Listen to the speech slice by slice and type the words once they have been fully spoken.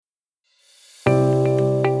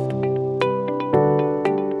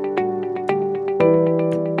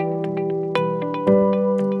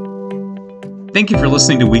Thank you for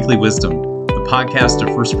listening to Weekly Wisdom, the podcast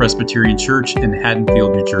of First Presbyterian Church in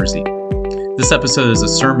Haddonfield, New Jersey. This episode is a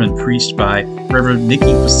sermon preached by Reverend Nikki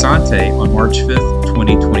Passante on March 5th,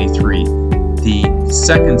 2023, the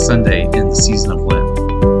second Sunday in the season of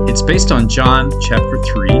Lent. It's based on John chapter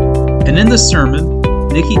 3, and in this sermon,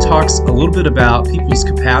 Nikki talks a little bit about people's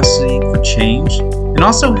capacity for change and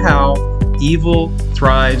also how evil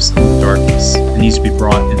thrives in the darkness and needs to be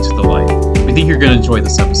brought into the light. We think you're going to enjoy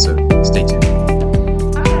this episode. Stay tuned.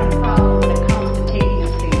 I have a problem when it comes to taking a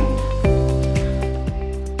stand.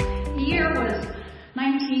 The year was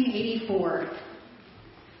 1984.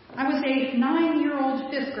 I was a 9-year-old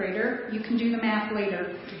fifth grader. You can do the math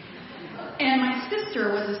later. And my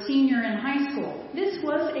sister was a senior in high school. This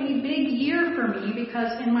was a big year for me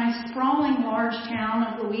because in my sprawling large town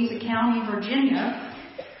of Louisa County, Virginia,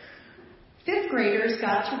 fifth graders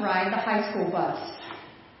got to ride the high school bus.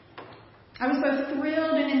 I was both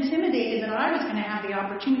thrilled and intimidated that I was going to have the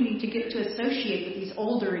opportunity to get to associate with these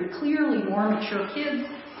older and clearly more mature kids,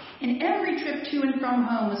 and every trip to and from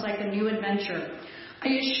home was like a new adventure. I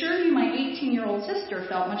assure you my 18-year-old sister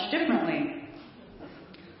felt much differently.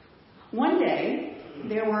 One day,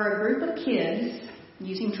 there were a group of kids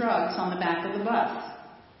using drugs on the back of the bus.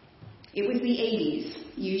 It was the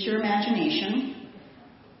 80s. Use your imagination.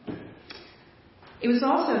 It was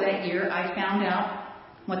also that year I found out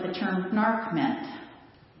what the term narc meant.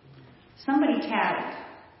 Somebody tattled.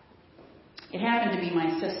 It happened to be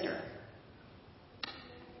my sister.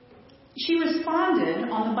 She responded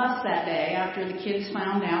on the bus that day after the kids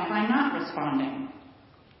found out by not responding,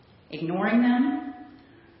 ignoring them,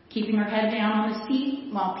 keeping her head down on the seat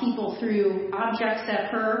while people threw objects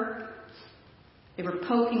at her. They were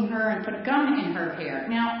poking her and put a gun in her hair.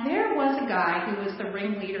 Now, there was a guy who was the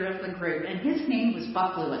ringleader of the group, and his name was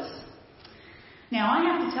Buck Lewis. Now, I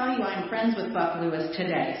have to tell you I'm friends with Buck Lewis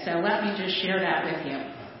today, so let me just share that with you.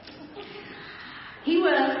 He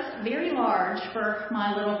was very large for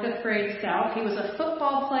my little fifth grade self. He was a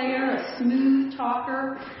football player, a smooth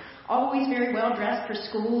talker, always very well dressed for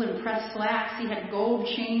school in pressed slacks. He had gold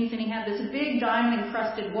chains, and he had this big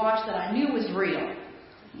diamond-encrusted watch that I knew was real,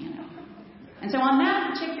 And so on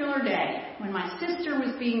that particular day, when my sister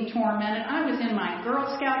was being tormented, I was in my Girl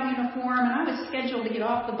Scout uniform, and I was scheduled to get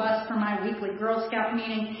off the bus for my weekly Girl Scout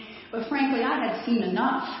meeting. But frankly, I had seen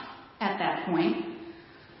enough at that point.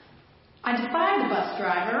 I defied the bus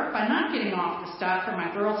driver by not getting off the stop for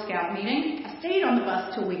my Girl Scout meeting. I stayed on the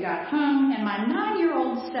bus till we got home, and my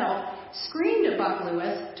 9-year-old self screamed at Buck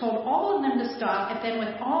Lewis, told all of them to stop, and then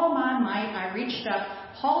with all my might, I reached up,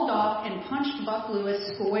 hauled off, and punched Buck Lewis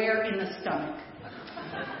square in the stomach.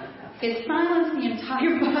 It silenced the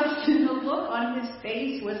entire bus, and the look on his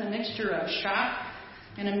face was a mixture of shock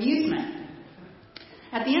and amusement.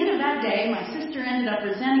 At the end of that day, my sister ended up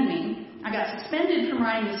resenting me. I got suspended from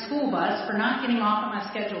riding the school bus for not getting off at my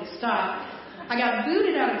scheduled stop. I got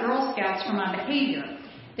booted out of Girl Scouts for my behavior.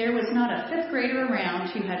 There was not a fifth grader around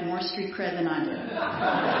who had more street cred than I did.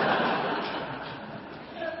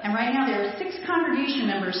 And right now there are 6 congregation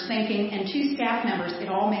members thinking, and 2 staff members, it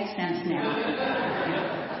all makes sense now.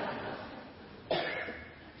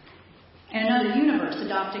 In another universe,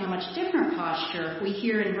 adopting a much different posture, we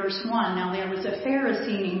hear in verse 1, now there was a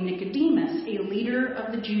Pharisee named Nicodemus, a leader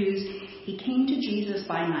of the Jews. He came to Jesus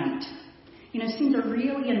by night. It seems a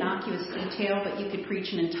really innocuous detail, but you could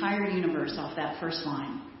preach an entire universe off that first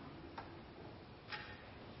line.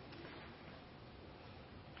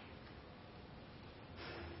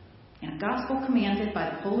 In a gospel commanded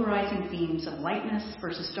by the polarizing themes of lightness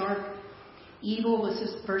versus dark, evil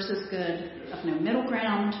versus good, of no middle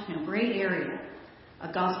ground, no gray area,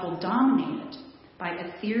 a gospel dominated by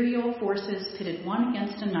ethereal forces pitted one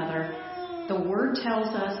against another, the word tells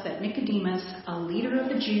us that Nicodemus, a leader of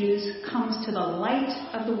the Jews, comes to the light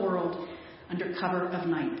of the world under cover of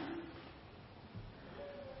night.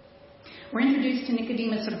 We're introduced to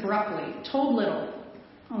Nicodemus abruptly, told little,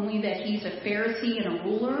 only that he's a Pharisee and a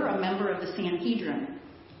ruler, a member of the Sanhedrin.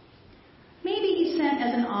 Maybe he's sent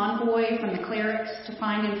as an envoy from the clerics to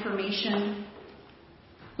find information,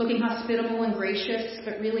 looking hospitable and gracious,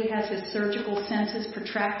 but really has his surgical senses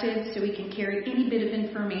protracted so he can carry any bit of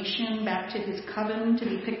information back to his coven to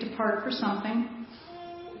be picked apart for something.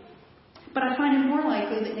 But I find it more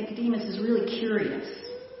likely that Nicodemus is really curious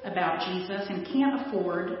about Jesus and can't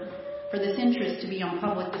afford for this interest to be on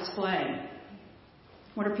public display.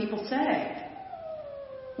 What do people say?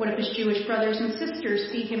 What if his Jewish brothers and sisters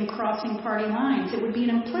see him crossing party lines? It would be an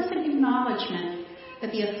implicit acknowledgement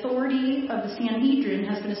that the authority of the Sanhedrin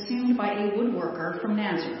has been assumed by a woodworker from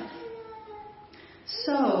Nazareth.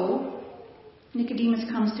 So, Nicodemus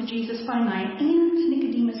comes to Jesus by night, and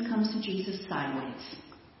Nicodemus comes to Jesus sideways.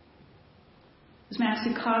 It was Max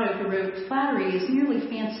Lucado who wrote, "Flattery is merely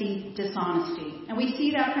fancy dishonesty." And we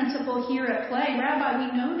see that principle here at play. "Rabbi,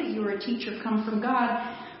 we know that you are a teacher come from God,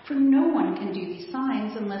 for no one can do these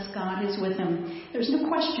signs unless God is with him." There's no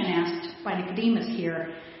question asked by Nicodemus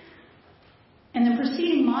here. And then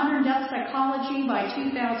preceding modern death psychology by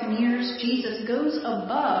 2,000 years, Jesus goes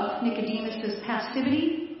above Nicodemus'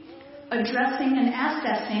 passivity, addressing and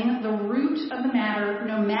assessing the root of the matter,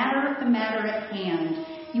 no matter the matter at hand.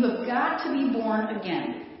 You have got to be born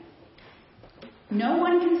again. No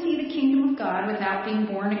one can see the kingdom of God without being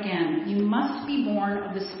born again. You must be born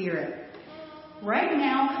of the Spirit. Right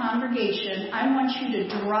now, congregation, I want you to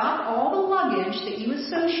drop all the luggage that you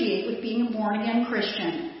associate with being a born-again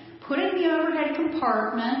Christian. Put it in the overhead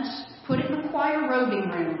compartment. Put it in the choir robing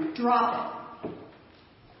room. Drop it.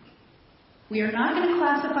 We are not going to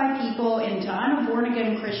classify people into, "I'm a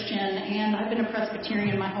born-again Christian and I've been a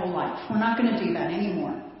Presbyterian my whole life." We're not going to do that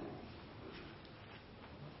anymore.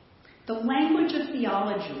 The language of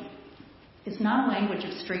theology is not a language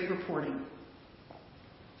of straight reporting.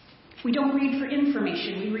 We don't read for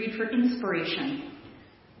information. We read for inspiration.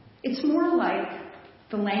 It's more like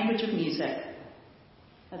the language of music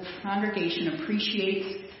that the congregation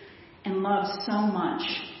appreciates and loves so much.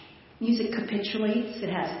 Music capitulates. It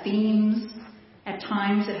has themes. At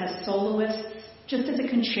times it has soloists. Just as a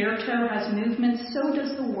concerto has movements, so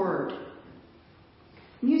does the word.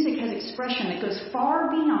 Music has expression that goes far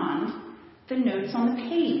beyond the notes on the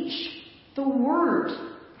page. The word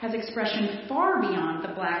has expression far beyond the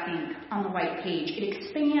black ink on the white page. It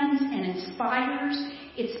expands and inspires.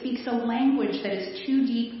 It speaks a language that is too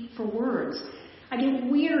deep for words. I get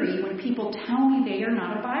weary when people tell me they are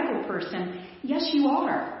not a Bible person. Yes, you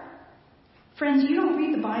are. Friends, you don't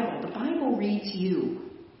read the Bible. The Bible reads you.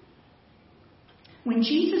 When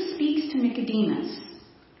Jesus speaks to Nicodemus,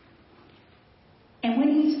 and when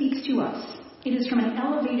he speaks to us, it is from an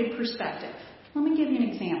elevated perspective. Let me give you an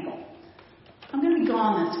example. I'm going to be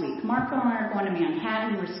gone this week. Marco and I are going to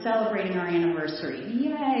Manhattan. We're celebrating our anniversary.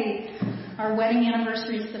 Yay! Our wedding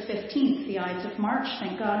anniversary is the 15th, the Ides of March.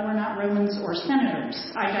 Thank God we're not Romans or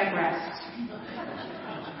senators. I digress.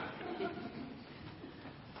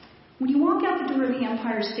 When you walk out the door of the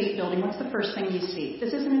Empire State Building, what's the first thing you see?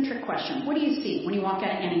 This isn't a trick question. What do you see when you walk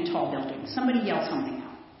out of any tall building? Somebody yell something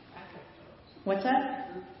out. What's that?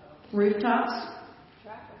 Rooftops?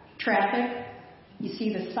 Traffic. You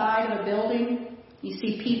see the side of a building. You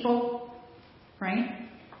see people. Right?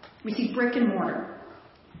 We see brick and mortar.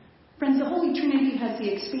 Friends, the Holy Trinity has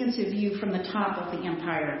the expansive view from the top of the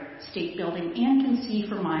Empire State Building and can see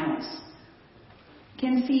for miles.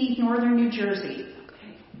 Can see northern New Jersey.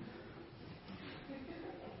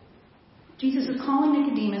 Jesus is calling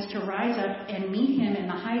Nicodemus to rise up and meet him in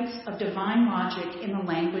the heights of divine logic in the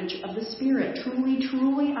language of the Spirit. Truly,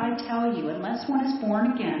 truly, I tell you, unless one is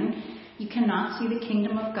born again, you cannot see the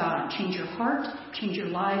kingdom of God. Change your heart, change your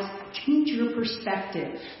lives, change your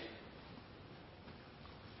perspective.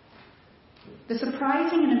 The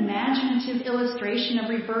surprising and imaginative illustration of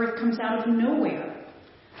rebirth comes out of nowhere.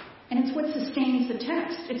 And it's what sustains the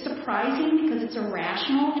text. It's surprising because it's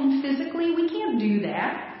irrational and physically we can't do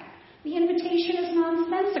that. The invitation is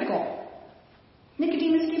nonsensical.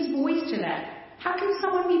 Nicodemus gives voice to that. How can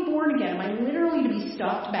someone be born again? Am I literally to be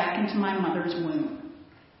stuffed back into my mother's womb?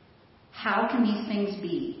 How can these things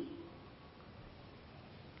be?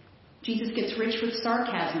 Jesus gets rich with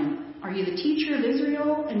sarcasm. Are you the teacher of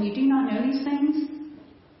Israel and you do not know these things?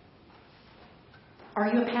 Are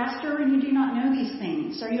you a pastor and you do not know these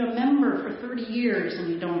things? Are you a member for 30 years and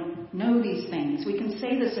you don't know these things? We can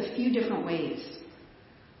say this a few different ways.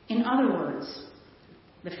 In other words,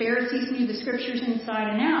 the Pharisees knew the scriptures inside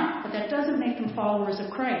and out, but that doesn't make them followers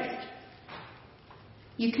of Christ.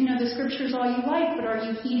 You can know the scriptures all you like, but are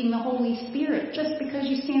you heeding the Holy Spirit? Just because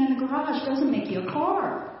you stand in the garage doesn't make you a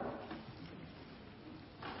car.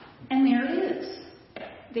 And there it is.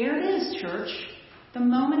 There it is, church. The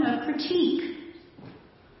moment of critique.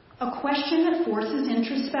 A question that forces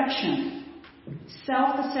introspection,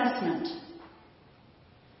 self-assessment,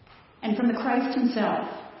 and from the Christ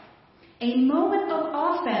himself. A moment of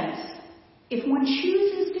offense if one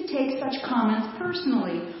chooses to take such comments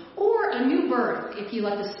personally, or a new birth if you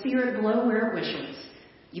let the Spirit blow where it wishes.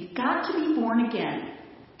 You've got to be born again.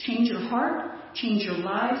 Change your heart, change your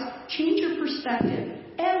lives, change your perspective.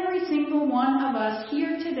 Every single one of us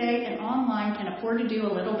here today and online can afford to do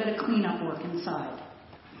a little bit of cleanup work inside.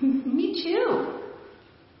 Me too.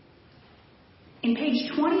 In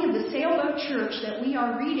page 20 of the Sailboat Church that we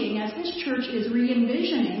are reading, as this church is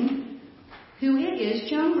re-envisioning who it is,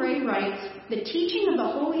 Joan Gray writes, the teaching of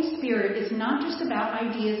the Holy Spirit is not just about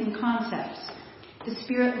ideas and concepts. The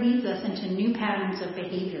Spirit leads us into new patterns of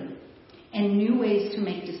behavior and new ways to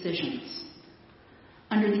make decisions.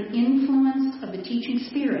 Under the influence of the teaching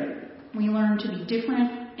Spirit, we learn to be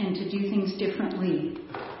different and to do things differently.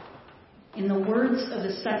 In the words of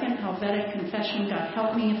the Second Helvetic Confession, God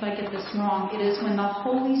help me if I get this wrong, it is when the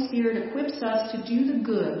Holy Spirit equips us to do the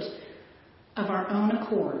good of our own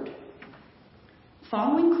accord.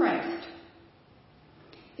 Following Christ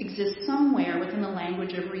exists somewhere within the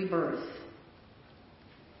language of rebirth.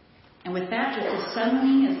 And with that, just as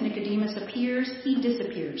suddenly as Nicodemus appears, he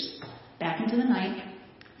disappears back into the night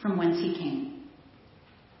from whence he came.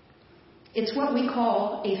 It's what we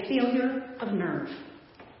call a failure of nerve.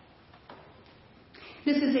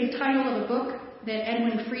 This is a title of a book that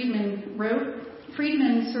Edwin Friedman wrote.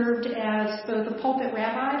 Friedman served as both a pulpit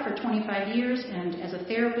rabbi for 25 years and as a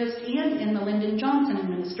therapist and in the Lyndon Johnson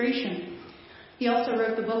administration. He also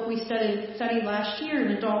wrote the book we studied last year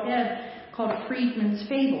in adult ed called Friedman's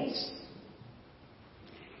Fables.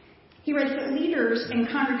 He writes that leaders and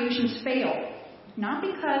congregations fail, not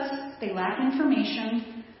because they lack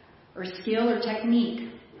information or skill or technique,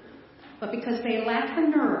 but because they lack the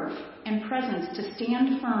nerve and presence to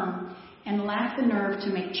stand firm and lack the nerve to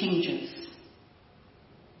make changes.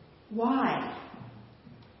 Why?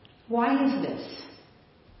 Why is this?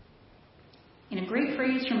 In a great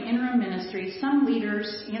phrase from interim ministry, some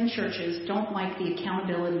leaders and churches don't like the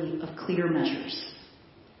accountability of clear measures.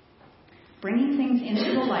 Bringing things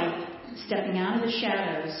into the light, stepping out of the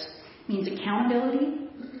shadows, means accountability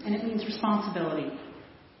and it means responsibility.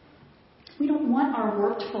 We don't want our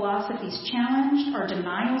warped philosophies challenged, our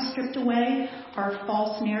denials stripped away, our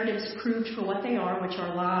false narratives proved for what they are, which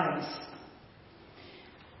are lies.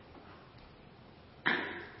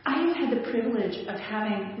 I've had the privilege of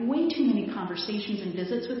having way too many conversations and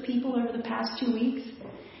visits with people over the past 2 weeks,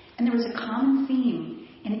 and there was a common theme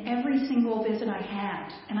in every single visit I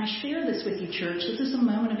had. And I share this with you, church. This is a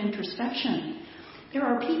moment of introspection. There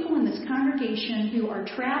are people in this congregation who are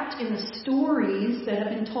trapped in the stories that have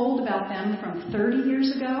been told about them from 30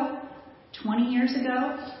 years ago, 20 years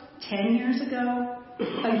ago, 10 years ago,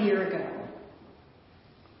 a year ago.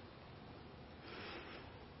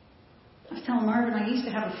 I was telling Marvin, I used to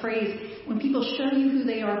have a phrase, when people show you who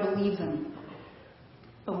they are, believe them.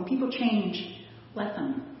 But when people change, let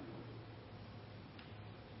them.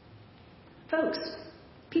 Folks,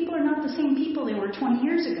 people are not the same people they were 20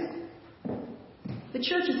 years ago. The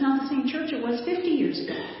church is not the same church it was 50 years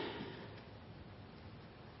ago.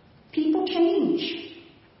 People change.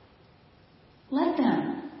 Let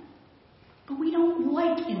them. But we don't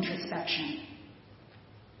like introspection.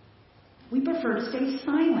 We prefer to stay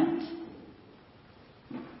silent.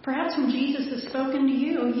 Perhaps when Jesus has spoken to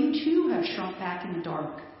you, you too have shrunk back in the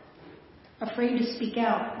dark, afraid to speak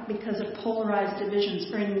out because of polarized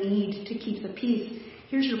divisions or a need to keep the peace.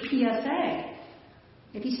 Here's your PSA.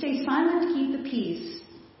 If you stay silent to keep the peace,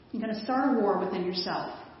 you're going to start a war within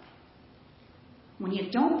yourself. When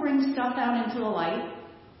you don't bring stuff out into the light,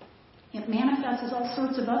 it manifests as all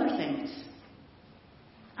sorts of other things.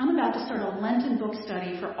 I'm about to start a Lenten book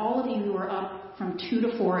study for all of you who are up from 2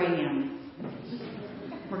 to 4 a.m.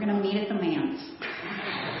 We're going to meet at the manse.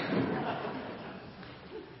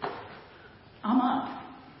 I'm up.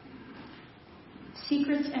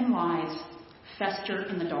 Secrets and lies fester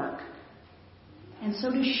in the dark. And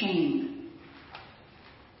so does shame.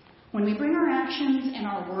 When we bring our actions and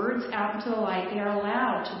our words out into the light, they are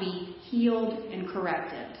allowed to be healed and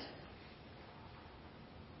corrected.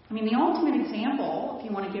 I mean, the ultimate example, if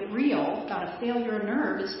you want to get real, about a failure of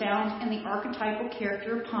nerve is found in the archetypal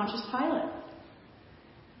character of Pontius Pilate.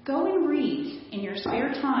 Go and read in your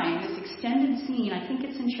spare time this extended scene, I think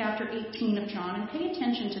it's in chapter 18 of John, and pay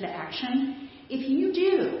attention to the action. If you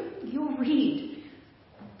do, you'll read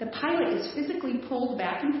that Pilate is physically pulled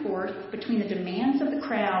back and forth between the demands of the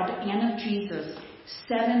crowd and of Jesus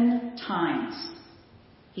 7 times.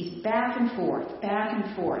 He's back and forth,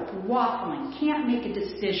 waffling, can't make a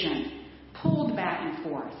decision, pulled back and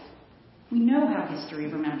forth. We know how history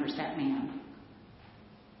remembers that man.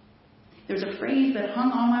 There's a phrase that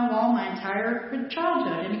hung on my wall my entire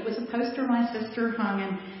childhood, and it was a poster my sister hung,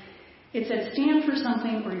 and it said, "Stand for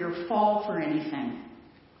something or you'll fall for anything."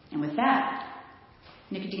 And with that,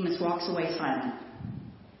 Nicodemus walks away silent,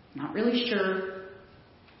 not really sure,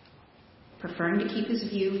 preferring to keep his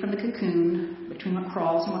view from the cocoon between what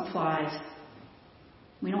crawls and what flies.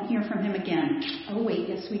 We don't hear from him again. Oh, wait,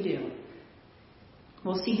 yes, we do.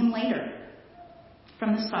 We'll see him later,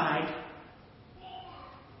 from the side,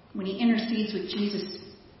 when he intercedes with Jesus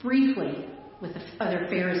briefly with the other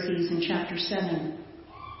Pharisees in chapter 7.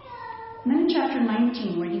 And then in chapter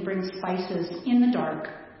 19, when he brings spices in the dark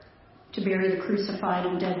to bury the crucified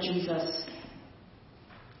and dead Jesus,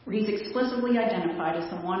 where he's explicitly identified as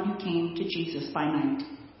the one who came to Jesus by night.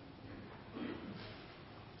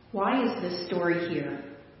 Why is this story here?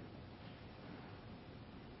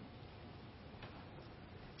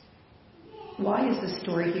 Why is this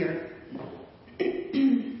story here?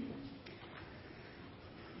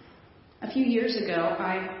 A few years ago,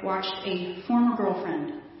 I watched a former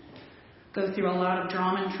girlfriend go through a lot of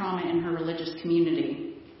drama and trauma in her religious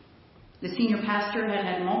community. The senior pastor had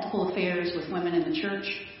had multiple affairs with women in the church,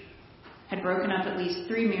 had broken up at least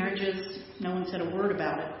 3 marriages. No one said a word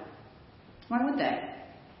about it. Why would they?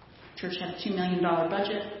 Church had a $2 million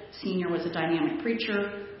budget. Senior was a dynamic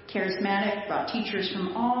preacher, charismatic, brought teachers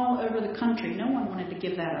from all over the country. No one wanted to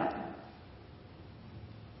give that up.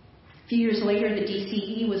 A few years later, the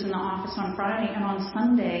DCE was in the office on Friday, and on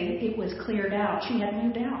Sunday, it was cleared out. She had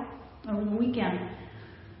moved out over the weekend.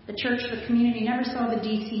 The church, the community, never saw the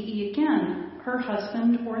DCE again, her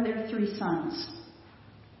husband, or their 3 sons.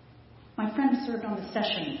 My friend served on the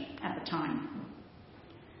session at the time.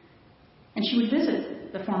 And she would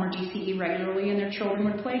visit the former DCE regularly, and their children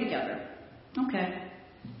would play together. Okay.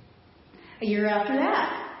 A year after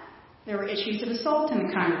that, there were issues of assault in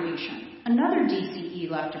the congregation. Another DCE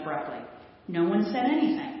left abruptly. No one said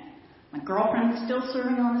anything. My girlfriend was still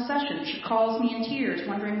serving on the session. She calls me in tears,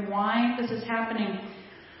 wondering why this is happening.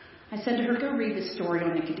 I said to her, go read this story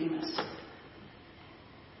on Nicodemus.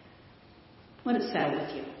 Let it settle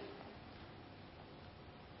with you.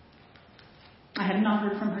 I have not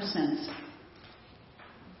heard from her since.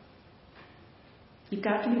 You've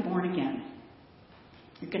got to be born again.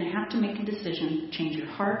 You're going to have to make a decision, change your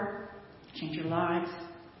heart, change your lives,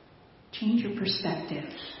 change your perspective.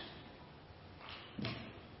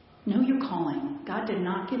 Know your calling. God did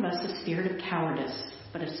not give us a spirit of cowardice,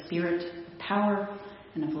 but a spirit of power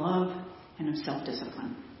and of love and of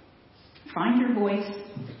self-discipline. Find your voice.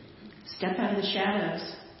 Step out of the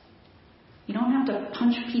shadows. You don't have to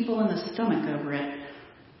punch people in the stomach over it,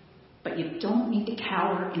 but you don't need to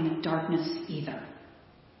cower in the darkness either.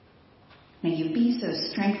 May you be so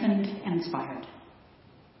strengthened and inspired.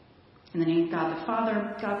 In the name of God the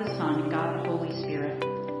Father, God the Son, and God the Holy Spirit,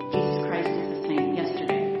 Jesus Christ is the same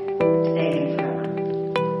yesterday, today, and forever.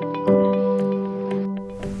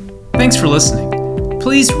 Thanks for listening.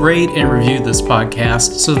 Please rate and review this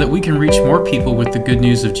podcast so that we can reach more people with the good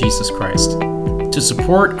news of Jesus Christ. To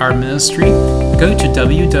support our ministry, go to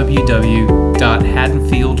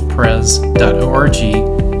www.haddonfieldpres.org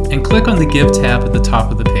and click on the Give tab at the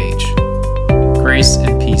top of the page. Grace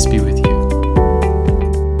and peace be with you.